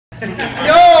Yo,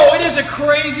 it is a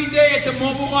crazy day at the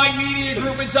Mobile Mike Media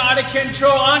Group. It's out of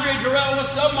control. Andre Dirrell,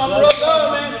 what's up, my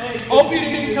brother, man? Hope you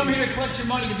didn't come here to collect your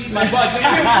money to beat my butt, did you?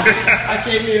 I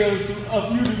came here with a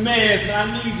few demands, but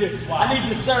I need you. Wow. I need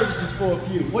your services for a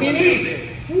few. What do you need?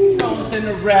 You know, I'm saying,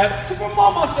 the rap to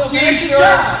promote myself. Yeah, That's your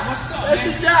job. What's up, That's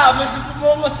man? your job, man. To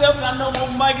promote myself, and I know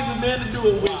Mobile Mike is a man to do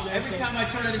it with. Man. Every time I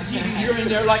turn on the TV, you're in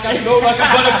there like I go like a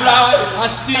butterfly. I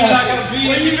sting like a bee.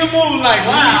 Well, you can move like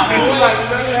wow, move like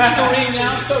in the ring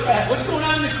now. So, what's going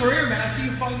on in the career, man? I see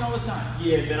you fighting all the time.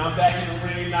 Yeah, man. I'm back in the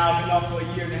ring now. I've been off for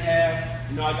a year and a half.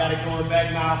 You know, I got it going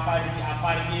back now. I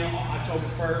fight again on October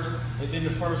 1st, and then the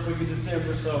first week of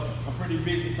December. So I'm pretty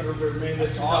busy for the remainder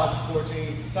of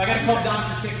 2014. So I got to call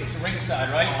Don for tickets, ringside,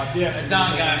 right? Definitely. That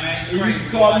Don guy, man, he's You crazy.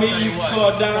 can call me, you you can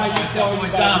call Don, you can call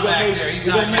Don back there. He's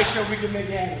gonna on make sure we can make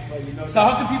it happen for you. You know? So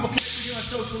how can people connect with you on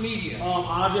social media?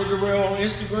 Andre Dirrell on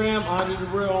Instagram, Andre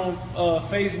Dirrell on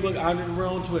Facebook, Andre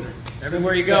Dirrell on Twitter.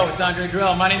 Everywhere you go, it's Andre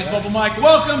Dirrell. My name is Mobile Mike.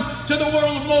 Welcome to the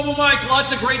world of Mobile Mike.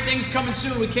 Lots of great things coming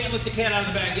soon. We can't let the cat out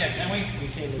of the bag yet, can we?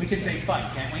 We can say fight,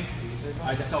 can't we? All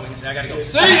right, that's all we can say. I gotta go.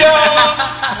 See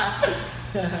ya!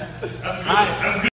 That's good. That's good.